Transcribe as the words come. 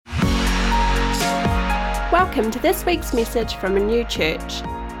Welcome to this week's message from Renew Church.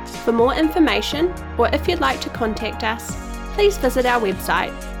 For more information, or if you'd like to contact us, please visit our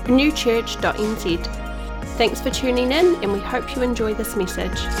website, renewchurch.nz. Thanks for tuning in, and we hope you enjoy this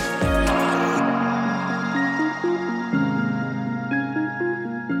message.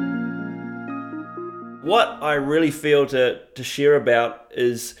 What I really feel to share about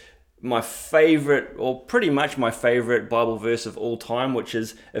is my favorite, or pretty much my favorite Bible verse of all time, which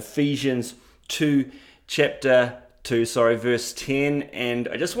is Ephesians 2, verse 10. And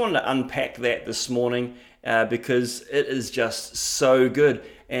I just wanted to unpack that this morning because it is just so good.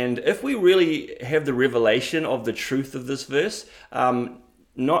 And if we really have the revelation of the truth of this verse,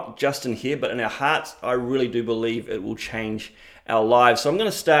 not just in here, but in our hearts, I really do believe it will change our lives. So I'm going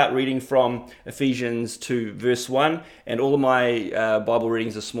to start reading from Ephesians 2 verse 1, and all of my Bible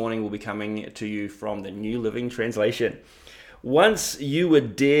readings this morning will be coming to you from the New Living Translation. Once you were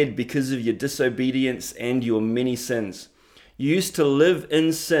dead because of your disobedience and your many sins. You used to live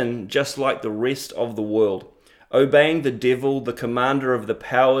in sin just like the rest of the world, obeying the devil, the commander of the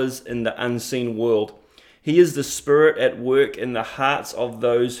powers in the unseen world. He is the spirit at work in the hearts of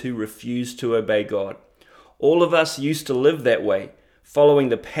those who refuse to obey God. All of us used to live that way, following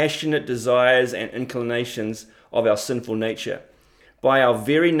the passionate desires and inclinations of our sinful nature. By our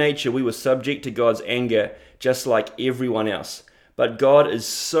very nature, we were subject to God's anger, just like everyone else. But God is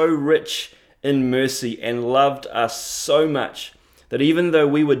so rich in mercy and loved us so much that even though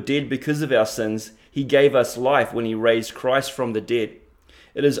we were dead because of our sins, He gave us life when He raised Christ from the dead.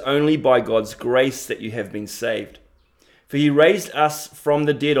 It is only by God's grace that you have been saved. For He raised us from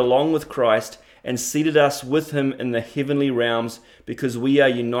the dead along with Christ and seated us with Him in the heavenly realms because we are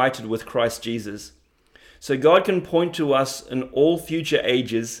united with Christ Jesus. So God can point to us in all future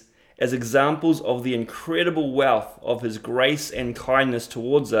ages as examples of the incredible wealth of His grace and kindness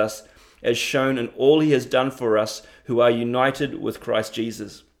towards us, as shown in all He has done for us who are united with Christ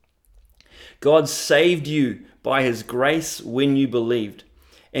Jesus. God saved you by His grace when you believed,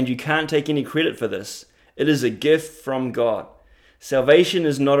 and you can't take any credit for this. It is a gift from God. Salvation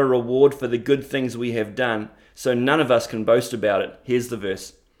is not a reward for the good things we have done, so none of us can boast about it. Here's the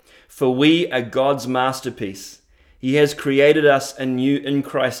verse. For we are God's masterpiece. He has created us anew in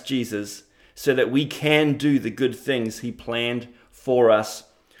Christ Jesus so that we can do the good things He planned for us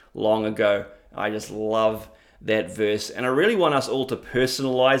long ago. I just love that verse. And I really want us all to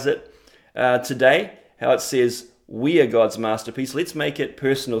personalize it today, how it says, we are God's masterpiece. Let's make it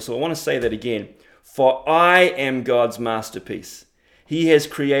personal. So I want to say that again. For I am God's masterpiece. He has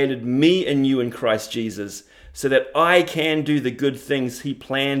created me and you in Christ Jesus so that I can do the good things He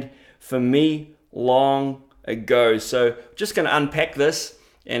planned for me long ago. So just going to unpack this,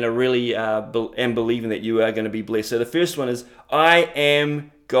 and I really am believing that you are going to be blessed. So the first one is, I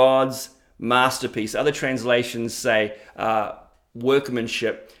am God's masterpiece. Other translations say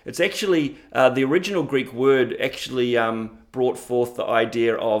workmanship. It's actually, the original Greek word actually brought forth the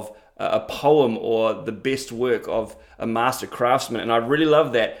idea of a poem or the best work of a master craftsman. And I really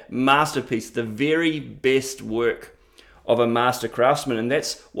love that. Masterpiece, the very best work of a master craftsman. And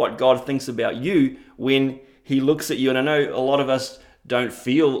that's what God thinks about you when He looks at you. And I know a lot of us don't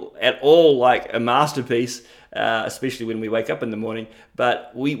feel at all like a masterpiece, especially when we wake up in the morning.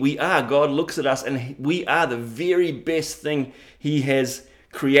 But we are. God looks at us and we are the very best thing He has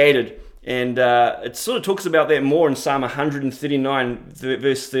created. And it sort of talks about that more in Psalm 139,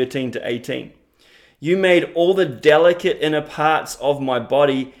 verse 13 to 18. You made all the delicate inner parts of my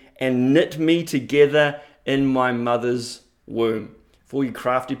body and knit me together in my mother's womb. For all you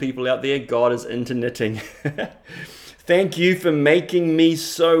crafty people out there, God is into knitting. Thank you for making me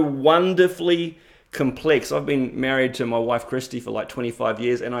so wonderfully complex. I've been married to my wife, Christy, for like 25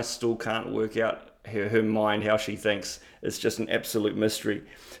 years, and I still can't work out her mind, how she thinks. It's just an absolute mystery.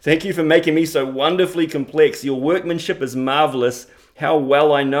 Thank you for making me so wonderfully complex. Your workmanship is marvelous. How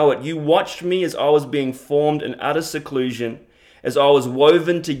well I know it. You watched me as I was being formed in utter seclusion, as I was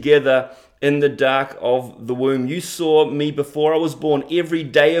woven together in the dark of the womb. You saw me before I was born. Every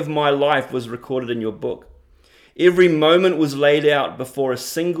day of my life was recorded in your book. Every moment was laid out before a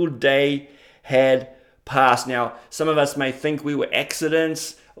single day had passed. Now, some of us may think we were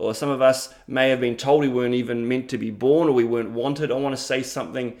accidents, or some of us may have been told we weren't even meant to be born, or we weren't wanted. I want to say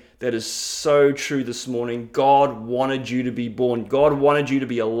something that is so true this morning. God wanted you to be born. God wanted you to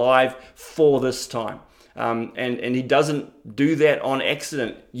be alive for this time. And He doesn't do that on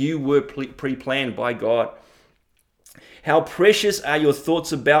accident. You were pre-planned by God. How precious are your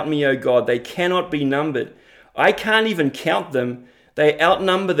thoughts about me, O God. They cannot be numbered. I can't even count them. They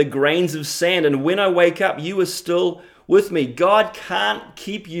outnumber the grains of sand. And when I wake up, you are still with me. God can't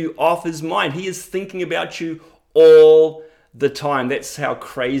keep you off his mind. He is thinking about you all the time. That's how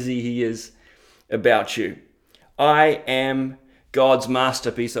crazy he is about you. I am God's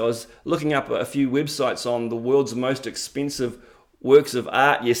masterpiece. I was looking up a few websites on the world's most expensive works of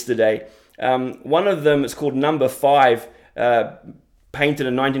art yesterday. One of them is called Number 5, painted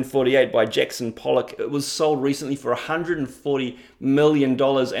in 1948 by Jackson Pollock. It was sold recently for $140 million,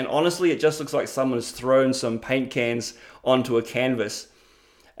 and honestly, it just looks like someone has thrown some paint cans onto a canvas.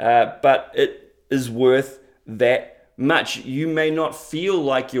 But it is worth that much. You may not feel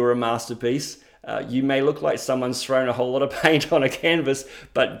like you're a masterpiece. You may look like someone's thrown a whole lot of paint on a canvas,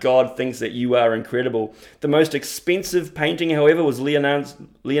 but God thinks that you are incredible. The most expensive painting, however, was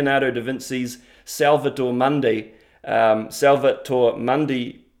Leonardo da Vinci's Salvator Mundi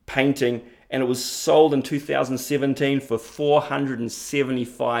painting, and it was sold in 2017 for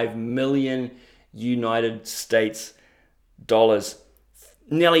 $475 million United States dollars.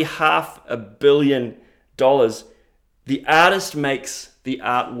 Nearly $500 million. The artist makes the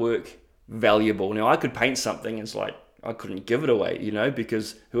artwork valuable. Now, I could paint something and it's like, I couldn't give it away,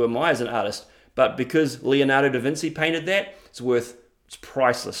 because who am I as an artist? But because Leonardo da Vinci painted that, it's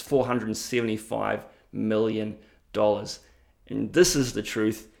priceless, $475 million. And this is the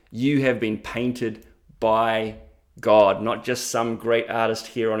truth. You have been painted by God, not just some great artist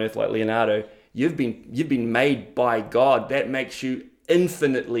here on earth like Leonardo. You've been made by God. That makes you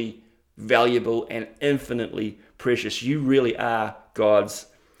infinitely valuable and infinitely precious. You really are God's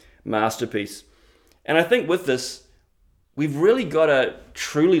masterpiece. And I think with this, we've really got to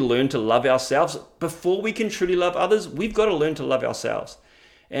truly learn to love ourselves. Before we can truly love others, we've got to learn to love ourselves.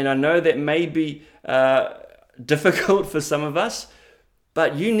 And I know that may be difficult for some of us,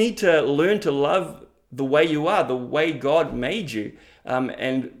 but you need to learn to love the way you are, the way God made you.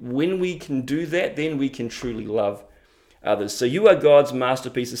 And when we can do that, then we can truly love others. So you are God's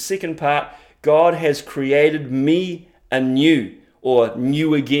masterpiece. The second part, God has created me anew, or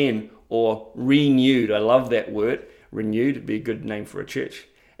new again, or renewed. I love that word, renewed. It'd be a good name for a church,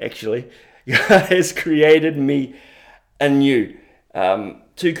 actually. God has created me anew.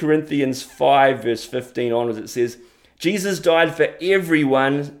 2 Corinthians 5 verse 15 onwards, it says, Jesus died for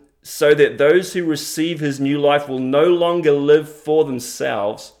everyone so that those who receive his new life will no longer live for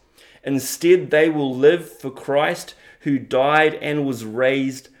themselves. Instead, they will live for Christ, who died and was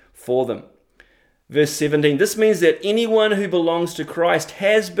raised for them. Verse 17, this means that anyone who belongs to Christ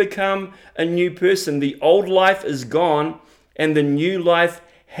has become a new person. The old life is gone and the new life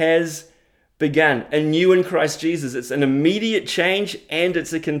has begun. Anew in Christ Jesus. It's an immediate change and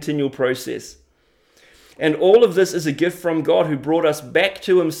it's a continual process. And all of this is a gift from God, who brought us back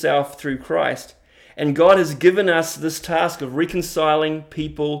to himself through Christ. And God has given us this task of reconciling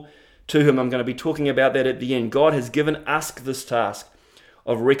people to him. I'm going to be talking about that at the end. God has given us this task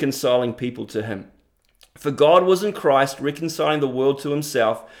of reconciling people to him. For God was in Christ, reconciling the world to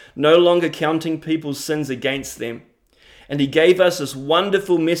himself, no longer counting people's sins against them. And he gave us this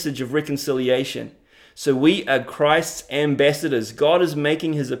wonderful message of reconciliation. So we are Christ's ambassadors. God is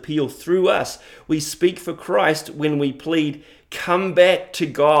making his appeal through us. We speak for Christ when we plead, come back to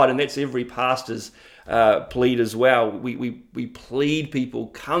God. And that's every pastor's plead as well. We plead people,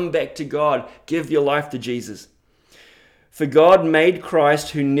 come back to God. Give your life to Jesus. For God made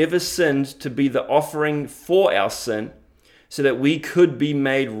Christ, who never sinned, to be the offering for our sin, so that we could be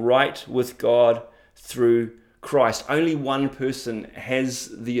made right with God through Christ. Only one person has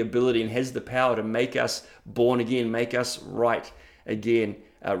the ability and has the power to make us born again, make us right again,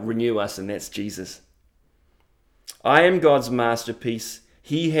 renew us, and that's Jesus. I am God's masterpiece.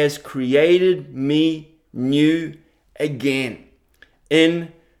 He has created me new again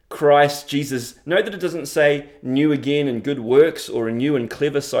in Christ Jesus. Note that it doesn't say new again in good works, or new in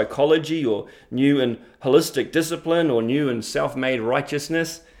clever psychology, or new in holistic discipline, or new in self-made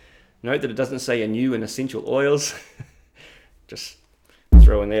righteousness. Note that it doesn't say anew in essential oils. Just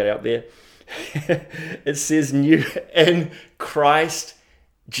throwing that out there. It says new in Christ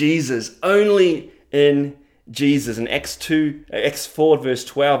Jesus. Only in Jesus. In Acts 4 verse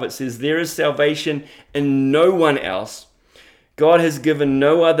 12, it says, there is salvation in no one else. God has given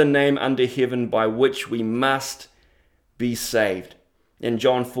no other name under heaven by which we must be saved. In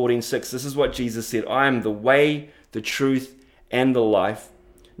John 14:6, this is what Jesus said, I am the way, the truth, and the life.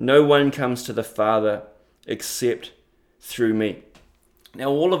 No one comes to the Father except through me. Now,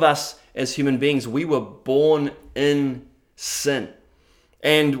 all of us as human beings, we were born in sin.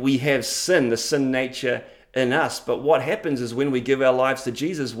 And we have sin, the sin nature in us. But what happens is when we give our lives to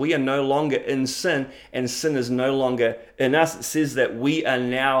Jesus, we are no longer in sin, and sin is no longer in us. It says that we are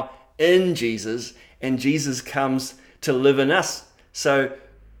now in Jesus, and Jesus comes to live in us. So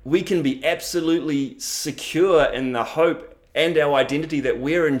we can be absolutely secure in the hope and our identity that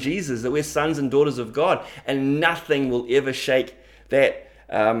we're in Jesus, that we're sons and daughters of God, and nothing will ever shake that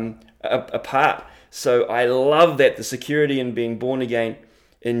apart. So I love that, the security in being born again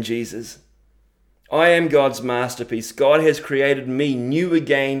in Jesus. I am God's masterpiece. God has created me new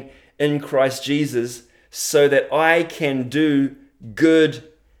again in Christ Jesus so that I can do good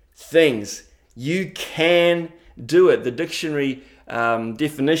things. You can do it. The dictionary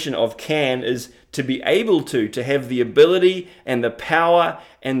definition of can is to be able to have the ability and the power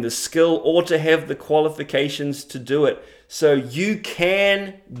and the skill, or to have the qualifications to do it. So you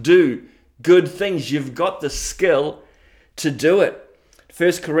can do good things. You've got the skill to do it.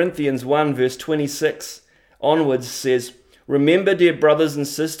 1 Corinthians 1 verse 26 onwards says, "Remember, dear brothers and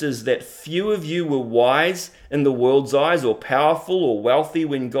sisters, that few of you were wise in the world's eyes, or powerful or wealthy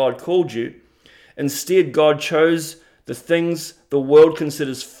when God called you. Instead, God chose the things the world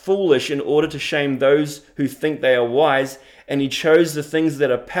considers foolish in order to shame those who think they are wise, and he chose the things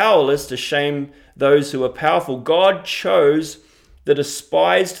that are powerless to shame those who are powerful. God chose the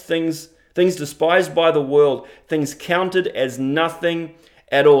despised things despised by the world, things counted as nothing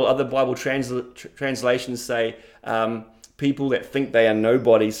at all." Other Bible translations say people that think they are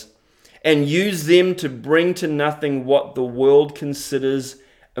nobodies, "and use them to bring to nothing what the world considers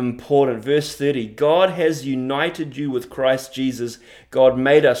important." Verse 30, God has united you with Christ Jesus. God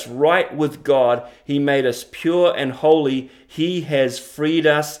made us right with God. He made us pure and holy. He has freed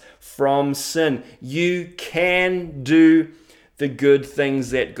us from sin. You can do the good things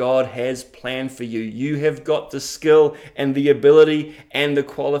that God has planned for you. You have got the skill and the ability and the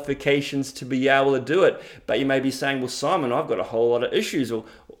qualifications to be able to do it. But you may be saying, well, Simon, I've got a whole lot of issues, or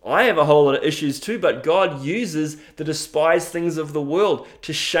I have a whole lot of issues too. But God uses the despised things of the world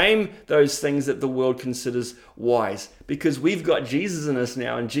to shame those things that the world considers wise, because we've got Jesus in us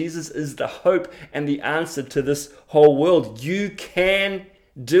now, and Jesus is the hope and the answer to this whole world. You can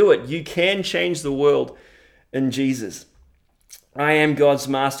do it. You can change the world in Jesus. I am God's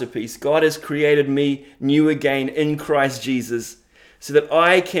masterpiece. God has created me new again in Christ Jesus so that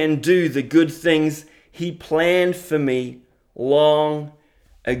I can do the good things he planned for me long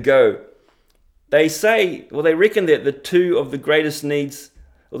ago. They reckon that the two greatest needs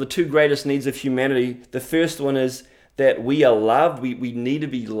of humanity, the first one is that we are loved. We need to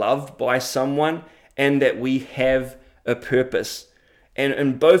be loved by someone, and that we have a purpose.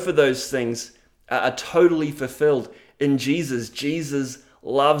 And both of those things are totally fulfilled in Jesus. Jesus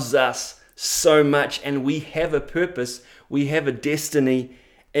loves us so much, and we have a purpose. We have a destiny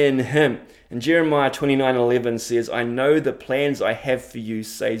in him. And Jeremiah 29:11 says, "I know the plans I have for you,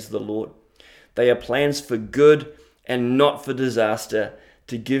 says the Lord. They are plans for good and not for disaster,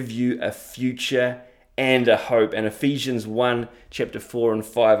 to give you a future and a hope." And Ephesians 1, chapter 4 and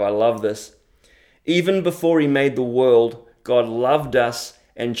 5, I love this. "Even before he made the world, God loved us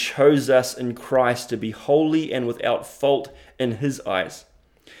and chose us in Christ to be holy and without fault in his eyes.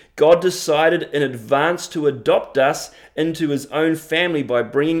 God decided in advance to adopt us into his own family by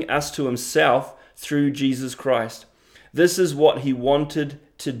bringing us to himself through Jesus Christ. This is what he wanted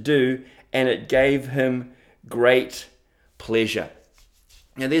to do, and it gave him great pleasure."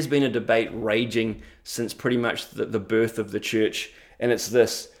 Now, there's been a debate raging since pretty much the birth of the church, and it's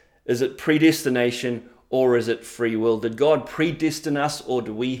this: is it predestination or is it free will? Did God predestine us, or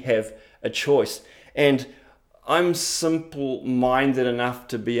do we have a choice? And I'm simple-minded enough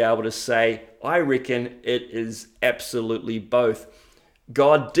to be able to say, I reckon it is absolutely both.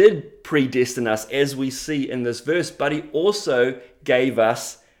 God did predestine us, as we see in this verse, but he also gave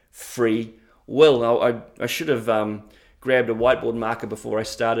us free will. Now, I should have grabbed a whiteboard marker before I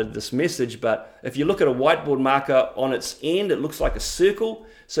started this message, but if you look at a whiteboard marker on its end, it looks like a circle.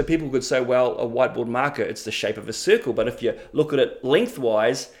 So people could say, well, a whiteboard marker, it's the shape of a circle. But if you look at it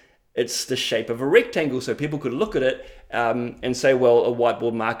lengthwise, it's the shape of a rectangle. So people could look at it and say, well, a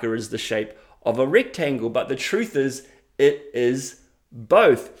whiteboard marker is the shape of a rectangle. But the truth is, it is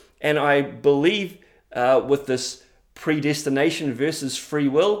both. And I believe with this predestination versus free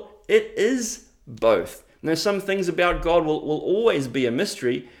will, it is both. Now, some things about God will always be a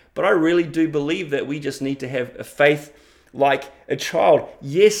mystery, but I really do believe that we just need to have a faith like a child.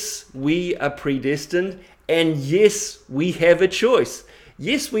 Yes, we are predestined, and yes, we have a choice.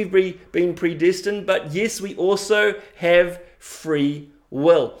 Yes, we've been predestined, but yes, we also have free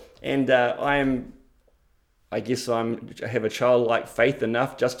will. And I have a childlike faith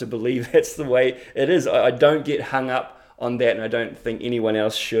enough just to believe that's the way it is. I don't get hung up on that, and I don't think anyone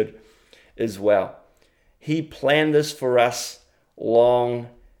else should as well. He planned this for us long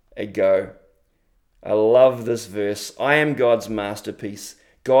ago. I love this verse. I am God's masterpiece.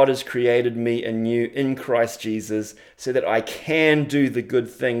 God has created me anew in Christ Jesus so that I can do the good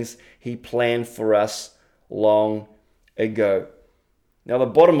things He planned for us long ago. Now, the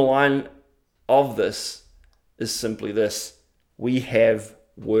bottom line of this is simply this: we have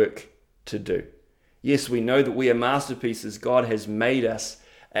work to do. Yes, we know that we are masterpieces. God has made us,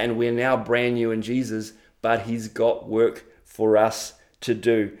 and we're now brand new in Jesus, but He's got work for us to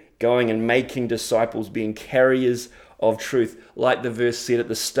do. Going and making disciples, being carriers of truth, like the verse said at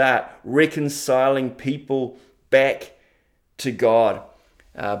the start, reconciling people back to God.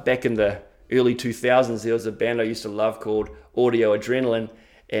 Back in the early 2000s, there was a band I used to love called Audio Adrenaline,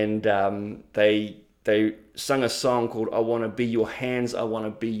 and they sung a song called I Want to Be Your Hands, I Want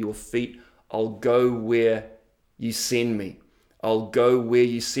to Be Your Feet, I'll go where you send me. I'll go where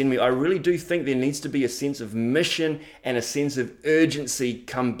you send me. I really do think there needs to be a sense of mission and a sense of urgency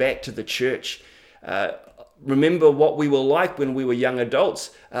come back to the church. Remember what we were like when we were young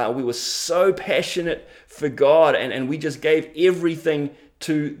adults. We were so passionate for God, and we just gave everything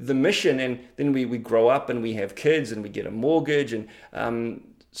to the mission. And then we grow up and we have kids and we get a mortgage. And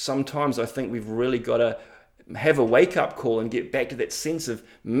sometimes I think we've really got to have a wake-up call and get back to that sense of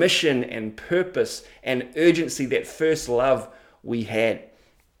mission and purpose and urgency, that first love we had.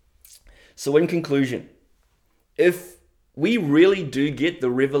 So in conclusion, if we really do get the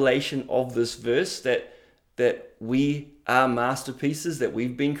revelation of this verse that we are masterpieces, that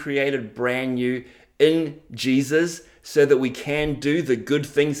we've been created brand new in Jesus so that we can do the good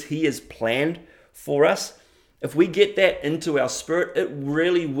things He has planned for us, if we get that into our spirit, it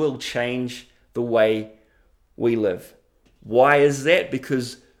really will change the way we live. Why is that?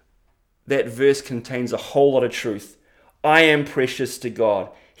 Because that verse contains a whole lot of truth. I am precious to God.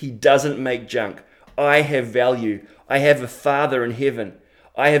 He doesn't make junk. I have value. I have a Father in heaven.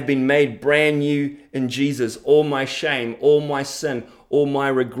 I have been made brand new in Jesus. All my shame, all my sin, all my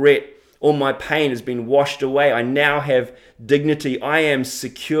regret, all my pain has been washed away. I now have dignity. I am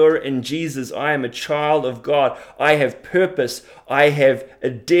secure in Jesus. I am a child of God. I have purpose. I have a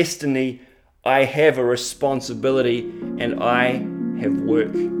destiny. I have a responsibility, and I have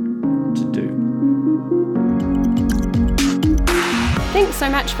work to do. Thanks so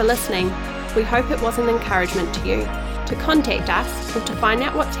much for listening. We hope it was an encouragement to you. To contact us or to find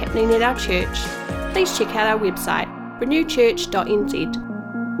out what's happening at our church, please check out our website, renewchurch.nz.